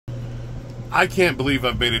I can't believe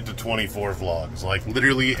I've made it to 24 vlogs. Like,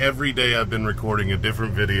 literally every day I've been recording a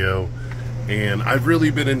different video, and I've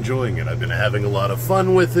really been enjoying it. I've been having a lot of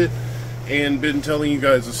fun with it, and been telling you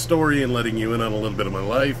guys a story and letting you in on a little bit of my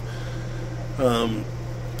life.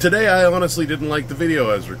 Today I honestly didn't like the video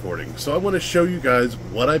I was recording, so I want to show you guys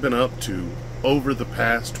what I've been up to over the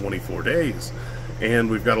past 24 days.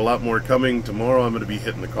 And we've got a lot more coming. Tomorrow I'm going to be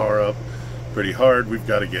hitting the car up pretty hard. We've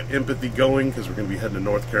got to get Empathy going because we're going to be heading to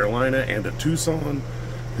North Carolina and to Tucson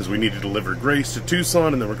because we need to deliver Grace to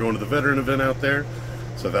Tucson, and then we're going to the veteran event out there.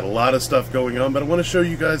 So I've had a lot of stuff going on, but I want to show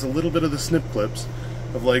you guys a little bit of the snip clips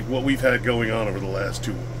of like what we've had going on over the last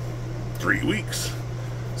 2-3 weeks.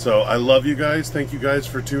 So I love you guys. Thank you guys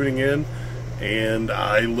for tuning in, and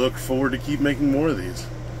I look forward to keep making more of these.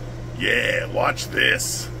 Yeah, watch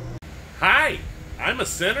this. Hi, I'm a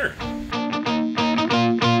sinner.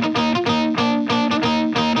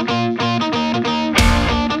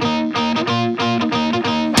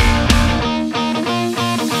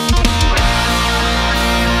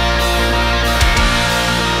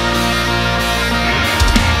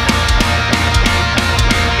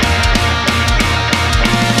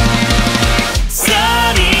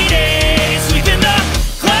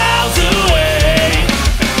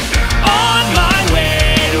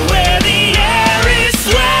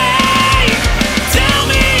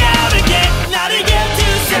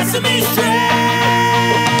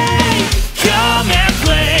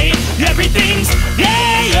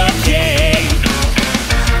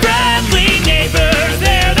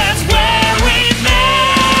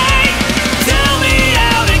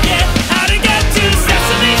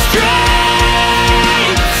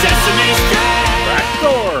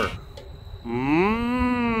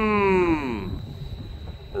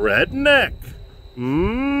 Redneck.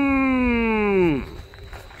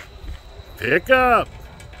 Pick up.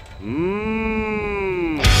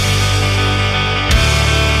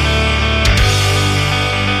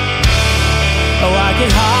 Oh, I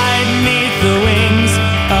could hide beneath the wings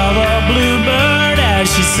of a bluebird as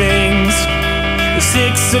she sings. The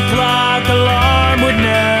 6 o'clock alarm would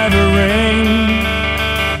never ring,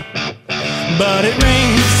 but it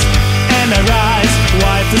rings and I rise,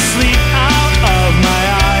 wipe the sleep out of my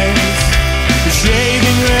eyes. The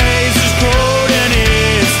shaving razor's cold and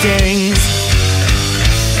it stings.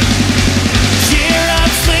 Cheer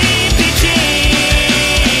up, sleepy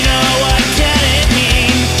Jean. Oh, what can it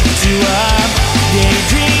mean to a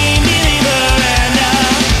daydream believer and a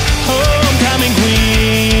homecoming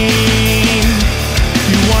queen?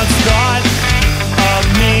 You once thought of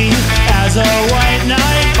me as a white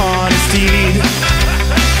knight on a steed.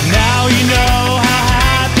 Now you know how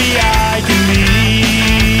happy I can be.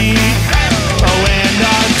 Oh, and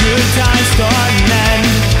our good times start and end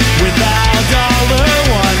without $1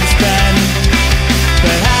 spend.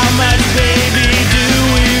 But how much, baby, do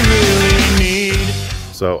we really need?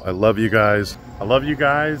 So I love you guys. I love you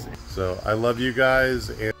guys. So I love you guys.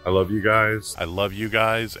 And I love you guys. I love you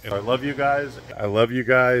guys. And I love you guys. I love you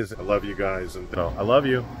guys. I love you guys. And so I love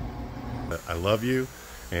you. I love you.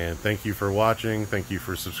 And thank you for watching. Thank you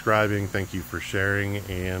for subscribing. Thank you for sharing.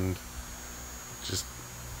 And just,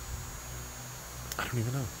 I don't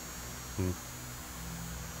even know.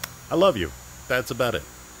 I love you. That's about it.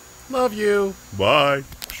 Love you. Bye.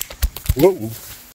 Whoa.